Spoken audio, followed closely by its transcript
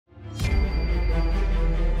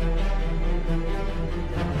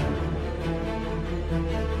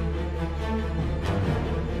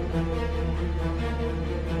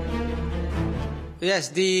Yes,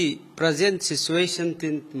 the present situation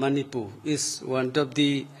in Manipur is one of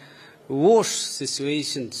the worst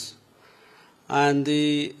situations, and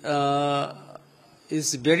it's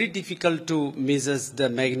very difficult to measure the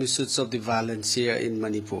magnitudes of the violence here in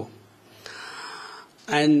Manipur.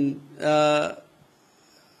 And the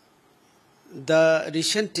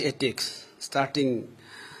recent attacks, starting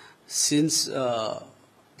since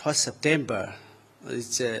 1st September,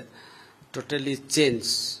 it's totally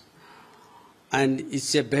changed. And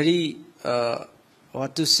it's a very,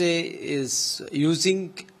 is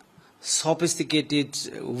using sophisticated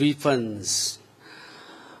weapons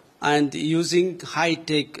and using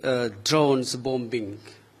high-tech drones bombing,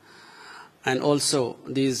 and also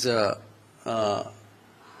these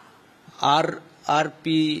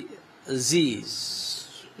RPGs.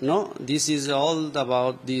 No, this is all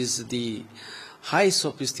about the high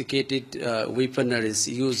sophisticated weaponry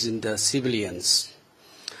used in the civilians.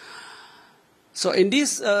 So in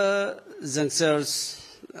these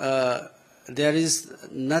junctures, there is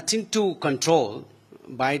nothing to control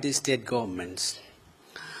by the state governments.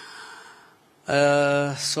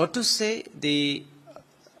 So to say, the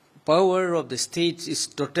power of the state is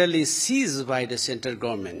totally seized by the central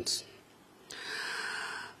government.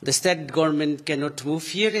 The state government cannot move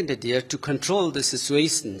here and there to control the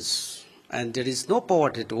situations, and there is no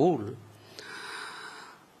power at all.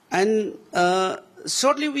 And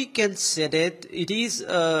shortly we can say that it is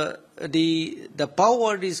the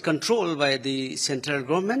power is controlled by the central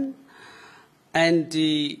government, and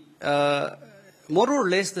more or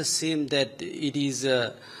less the same that it is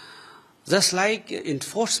just like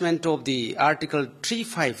enforcement of the Article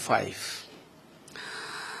 355.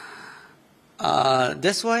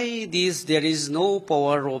 That's why there is no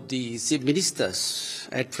power of the chief ministers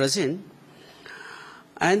at present.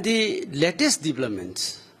 And the latest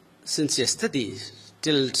developments since yesterday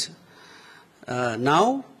till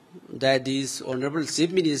now, that is Honorable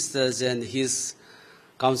Chief Ministers and his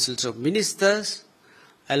councils of ministers,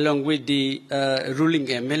 along with the ruling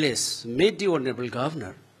MLAs, made the Honorable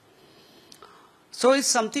Governor. So it's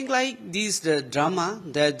something like the drama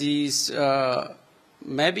that these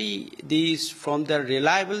maybe these from the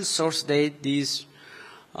reliable source that these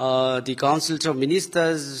the councils of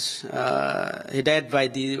ministers headed by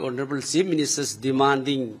the Honorable Chief Ministers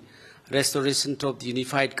demanding restoration of the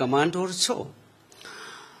unified command or so.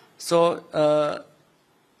 So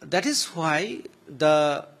that is why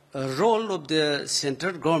the role of the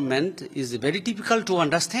central government is very difficult to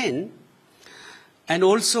understand, and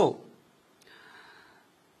also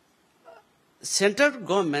central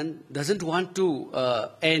government doesn't want to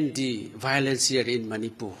end the violence here in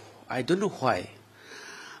Manipur. I don't know why.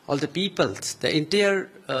 All the people, the entire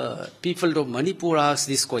people of Manipur ask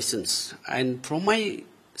these questions, and from my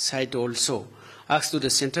side also ask to the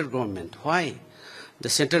central government why the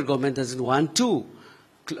central government doesn't want to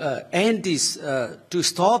end this, to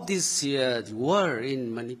stop this war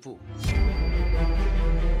in Manipur.